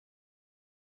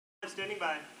standing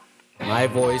by. My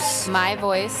voice. My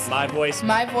voice. My voice.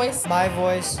 My voice. My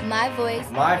voice. My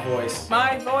voice. My voice.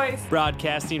 My voice.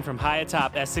 Broadcasting from high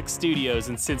atop Essex Studios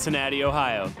in Cincinnati,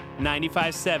 Ohio.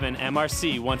 95.7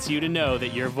 MRC wants you to know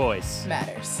that your voice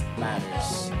Matters.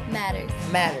 Matters. Matters.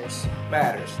 Matters.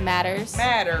 Matters. Matters.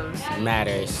 Matters.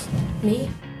 Matters. Me?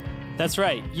 That's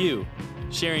right, you.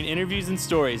 Sharing interviews and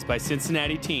stories by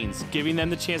Cincinnati teens, giving them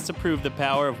the chance to prove the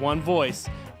power of one voice.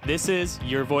 This is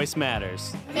Your Voice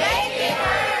Matters.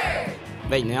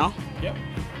 Right now? Yep.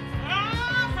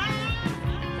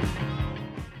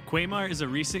 Kwamar is a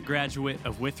recent graduate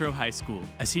of Withrow High School.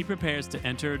 As he prepares to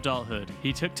enter adulthood,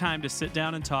 he took time to sit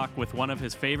down and talk with one of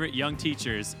his favorite young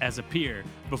teachers as a peer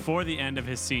before the end of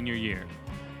his senior year.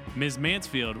 Ms.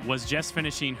 Mansfield was just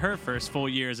finishing her first full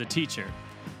year as a teacher.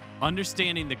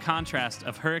 Understanding the contrast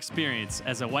of her experience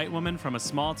as a white woman from a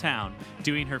small town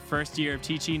doing her first year of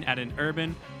teaching at an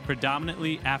urban,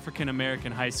 predominantly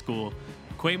African-American high school,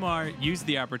 Kwamar used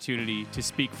the opportunity to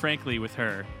speak frankly with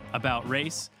her about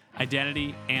race,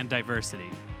 identity, and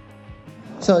diversity.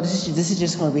 So this is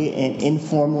just going to be an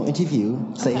informal interview.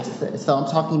 So I'm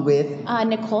talking with,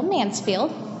 Nicole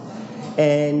Mansfield.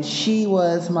 and she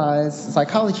was my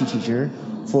psychology teacher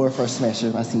for first semester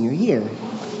of my senior year.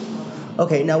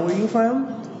 Okay, now where are you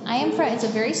from? I am from, it's a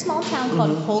very small town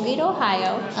called Colgate,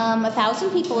 Ohio. 1,000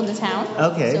 people in the town.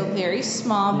 Okay. So very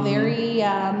small, very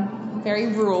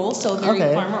rural, so very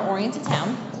Okay. farmer-oriented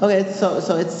town. Okay, so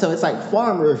it's like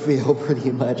Farmerville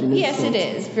pretty much. In this Yes, sense.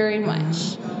 it is, very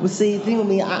much. Well, see, the thing with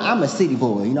me, I'm a city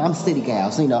boy. You know, I'm a city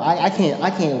gal. So I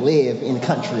can't live in the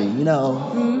country. You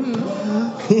know.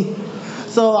 Mm-hmm.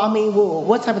 So I mean, well,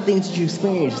 what type of things did you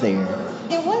experience there?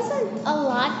 There wasn't a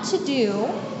lot to do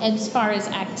as far as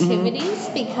activities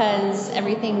because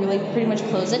everything really pretty much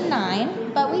closed at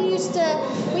 9. But we used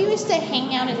to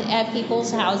hang out at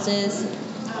people's houses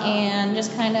and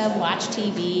just kind of watch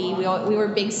TV. We were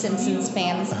big Simpsons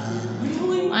fans.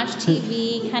 Watch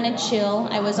TV, kind of chill.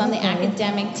 I was on the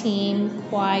academic team,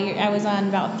 choir. I was on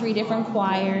about 3 different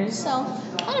choirs. So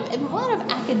a lot of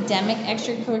academic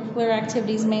extracurricular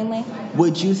activities mainly.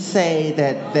 Would you say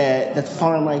that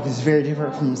farm life is very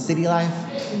different from city life?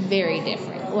 Very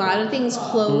different. A lot of things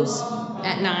close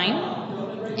at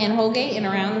 9 in Holgate and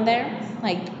around there,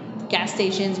 like gas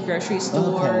stations, grocery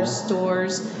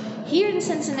stores. Here in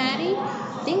Cincinnati,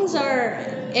 things are,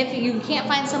 if you can't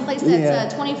find someplace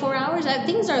that's 24 hours,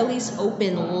 things are at least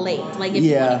open late. Like if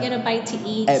you want to get a bite to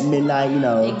eat. At midnight, you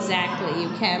know. Exactly, you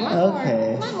can. A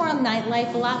lot more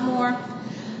nightlife, a lot more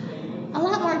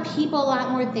people, a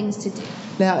lot more things to do.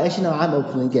 Now, as you know, I'm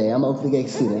openly gay. I'm an openly gay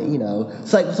student, you know.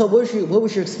 So what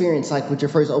was your experience like with your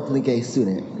first openly gay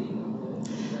student?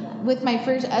 With my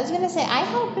first, I was going to say, I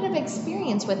had a bit of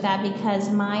experience with that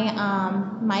because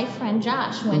my friend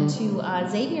Josh went to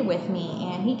Xavier with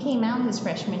me, and he came out his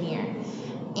freshman year.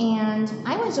 And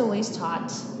I was always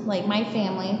taught, like my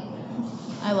family,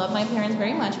 I love my parents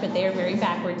very much, but they are very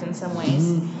backwards in some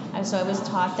ways. So I was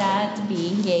taught that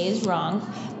being gay is wrong.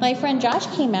 My friend Josh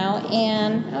came out,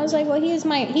 and I was like, well, he's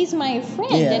my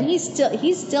friend, and he's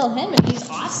still him, and he's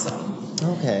awesome.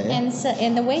 Okay.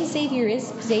 And the way Xavier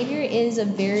is a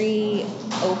very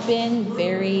open,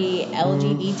 very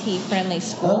LGBT friendly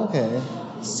school. Okay.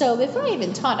 So before I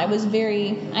even taught, I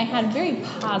had very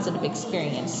positive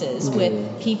experiences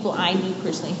with people I knew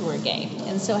personally who were gay.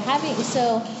 And so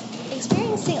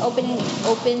experiencing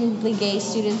openly gay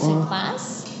students in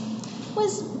class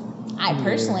was, I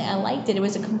liked it. It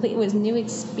was a new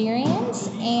experience,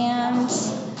 and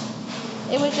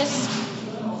it was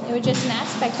just an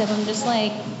aspect of them, just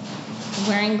like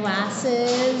wearing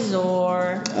glasses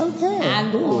or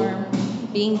or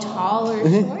being tall or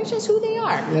short. It's just who they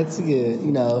are. That's good,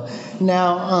 you know.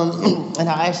 Now, and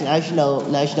I actually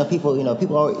know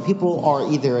people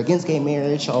are either against gay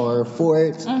marriage or for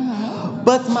it.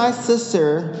 But my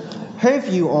sister, her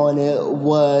view on it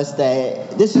was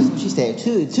that this is what she said: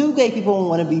 two gay people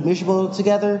want to be miserable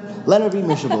together. Let them be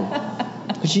miserable.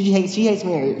 She hates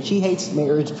marriage. She hates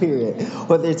marriage, period.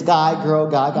 Whether it's guy, girl,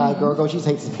 girl, she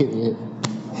hates it, period.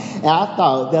 And I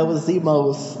thought that was the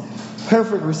most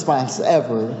perfect response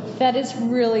ever. That is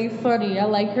really funny. I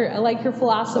like her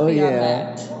philosophy on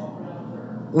that.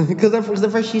 Because the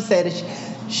first she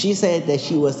said that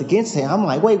she was against him. I'm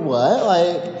like, wait, what?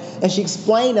 Like, and she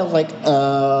explained. I was like,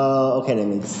 okay, that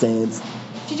makes sense.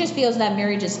 She just feels that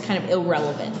marriage is kind of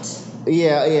irrelevant.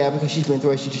 Yeah, because she's been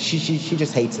through it. She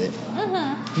just hates it.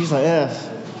 She's like, ugh.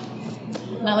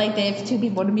 Not like that if two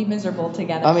people want to be miserable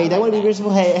together. I mean, they want to be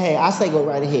miserable. Hey, I say go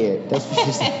right ahead. That's what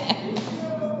she said.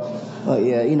 But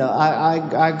yeah, you know,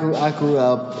 I grew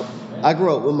up I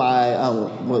grew up with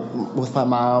with my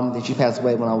mom. That she passed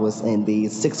away when I was in the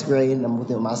 6th grade, and I'm with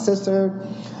my sister.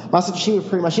 My sister, she was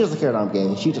pretty much, she doesn't care that I'm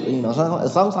gay. She, as long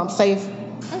as I'm safe,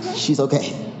 she's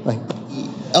okay. Like,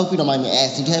 I hope you don't mind me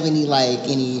asking, do you have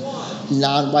any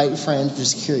non-white friends?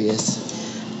 Just curious.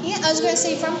 Yeah, I was going to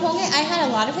say from Colgate, I had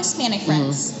a lot of Hispanic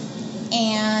friends.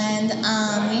 And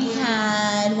we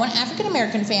had one African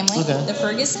American family, the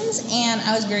Fergusons, and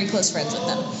I was very close friends with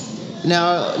them.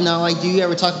 Now, like, do you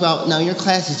ever talk about, now in your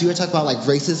classes, do you ever talk about, like,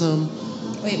 racism?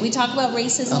 We talk about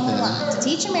racism a lot. To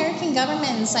teach American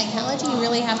government and psychology, you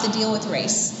really have to deal with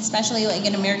race, especially, like,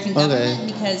 in American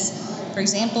government, because, for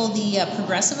example, the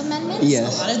Progressive Amendments, a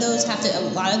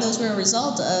lot of those were a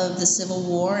result of the Civil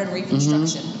War and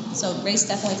Reconstruction. So race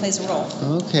definitely plays a role.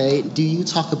 Okay. Do you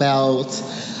talk about,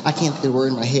 I can't think of the word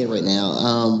in my head right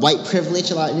now, white privilege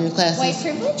a lot in your classes? White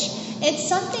privilege? It's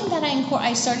something that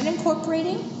I started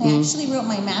incorporating. I actually wrote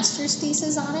my master's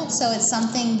thesis on it, so it's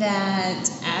something that,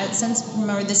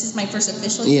 remember, this is my first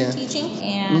official year of teaching,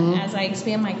 and as I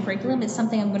expand my curriculum, it's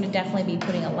something I'm going to definitely be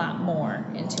putting a lot more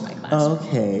into my classroom.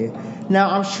 Okay. Now,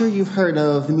 I'm sure you've heard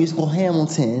of the musical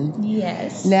Hamilton.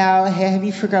 Yes. Now, have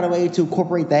you figured out a way to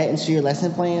incorporate that into your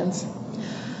lesson plans?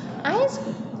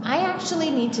 I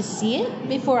actually need to see it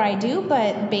before I do,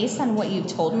 but based on what you've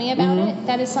told me about it,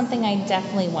 that is something I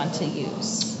definitely want to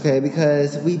use. Okay,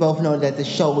 because we both know that the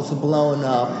show was blowing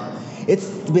up. It's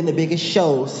been the biggest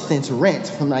show since Rent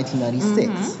from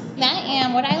 1996. That,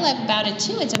 and what I love about it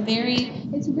too, it's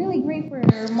really great for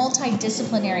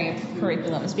multidisciplinary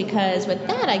curriculums, because with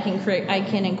that I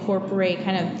can incorporate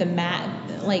kind of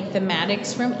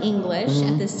thematics from English.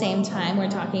 At the same time, we're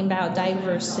talking about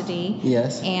diversity,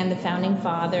 and the founding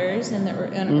fathers and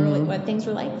early, what things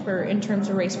were like in terms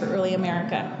of race for early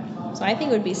America. So I think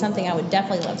it would be something I would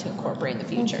definitely love to incorporate in the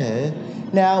future. Okay.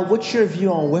 Now, what's your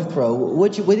view on Withrow?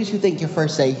 What did you think your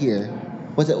first day here?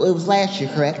 It was last year,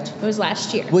 correct? It was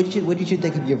last year. What did you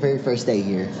think of your very first day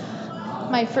here?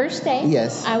 My first day,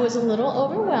 I was a little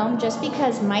overwhelmed just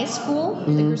because my school,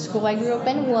 the school I grew up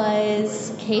in,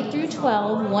 was K through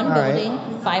 12, one building,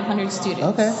 500 students.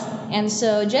 Okay. And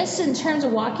so just in terms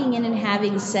of walking in and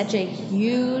having such a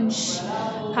huge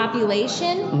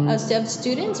population of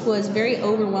students was very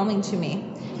overwhelming to me.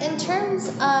 In terms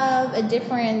of a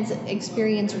different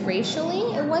experience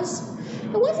racially, it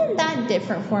wasn't that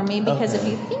different for me, because if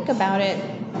you think about it,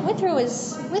 Withrow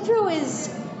is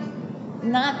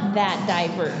not that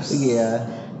diverse. Yeah.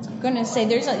 I'm gonna say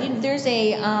there's a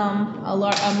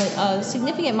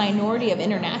significant minority of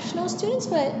international students,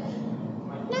 but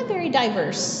not very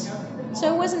diverse.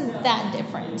 So it wasn't that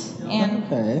different. And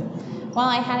while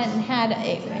I hadn't had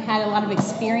a lot of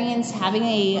experience having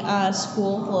a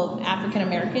school full of African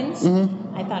Americans,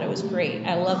 I thought it was great.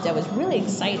 I loved it. I was really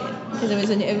excited because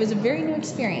it was a very new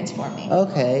experience for me.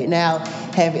 Okay. Now,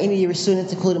 have any of your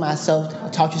students, including myself,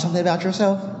 taught you something about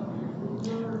yourself?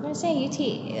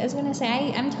 I was going to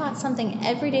say, I'm taught something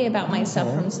every day about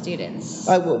myself from students.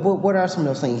 What are some of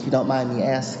those things, if you don't mind me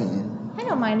asking? I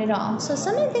don't mind at all. So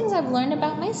some of the things I've learned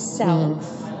about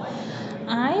myself,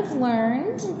 I've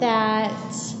learned that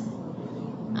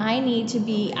I need to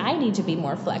be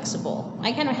more flexible.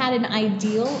 I kind of had an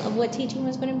ideal of what teaching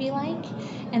was going to be like,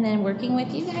 and then working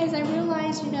with you guys, I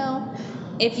realized,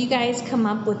 if you guys come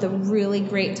up with a really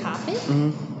great topic,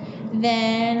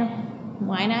 then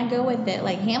why not go with it?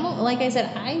 Like I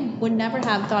said, I would never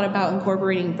have thought about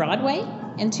incorporating Broadway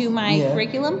into my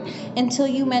curriculum until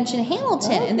you mentioned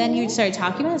Hamilton, and then you started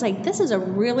talking about it. I was like, this is a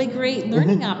really great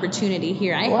learning opportunity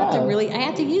here. I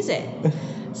have to use it.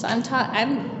 So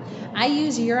I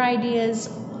use your ideas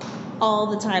all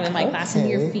the time in my class and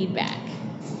your feedback.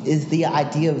 Is the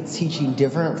idea of teaching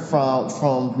different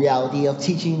from reality of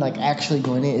teaching, like actually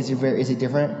doing it? Is it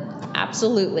different?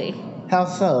 Absolutely. How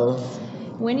so?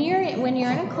 When you're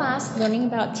in a class learning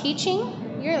about teaching,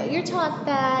 you're taught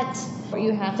that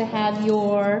you have to have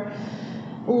your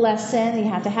lesson, you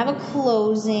have to have a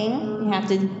closing,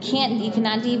 you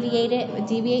cannot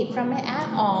deviate from it at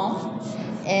all.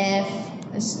 If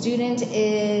a student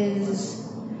is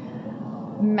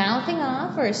mouthing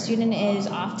off or a student is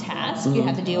off task, you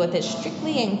have to deal with it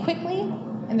strictly and quickly.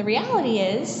 And the reality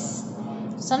is,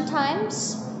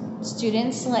 sometimes if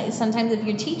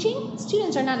you're teaching,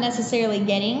 students are not necessarily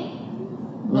getting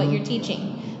what you're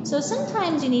teaching. So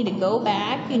sometimes you need to go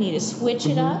back, you need to switch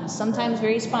it up, sometimes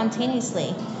very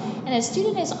spontaneously. And a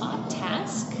student is off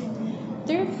task,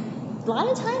 a lot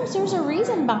of times there's a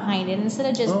reason behind it. Instead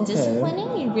of just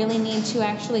disciplining, you really need to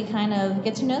actually kind of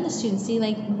get to know the student, see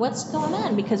like what's going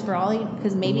on, because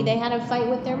maybe they had a fight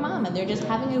with their mom and they're just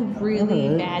having a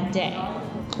really bad day.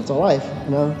 It's all life,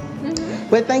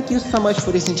 But thank you so much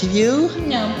for this interview.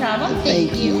 No problem.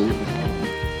 Thank you.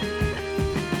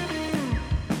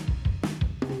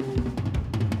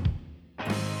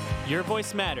 Your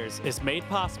Voice Matters is made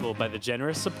possible by the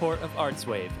generous support of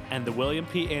ArtsWave and the William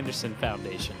P. Anderson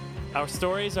Foundation. Our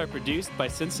stories are produced by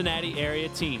Cincinnati area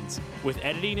teens, with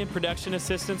editing and production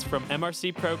assistance from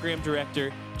MRC Program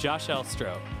Director Josh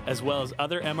Elstro, as well as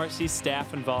other MRC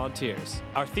staff and volunteers.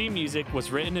 Our theme music was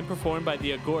written and performed by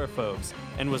the Agoraphobes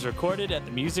and was recorded at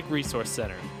the Music Resource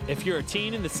Center. If you're a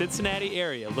teen in the Cincinnati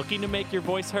area looking to make your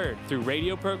voice heard through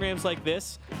radio programs like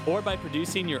this, or by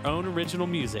producing your own original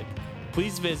music,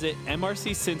 please visit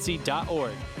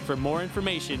mrccincy.org for more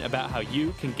information about how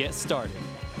you can get started.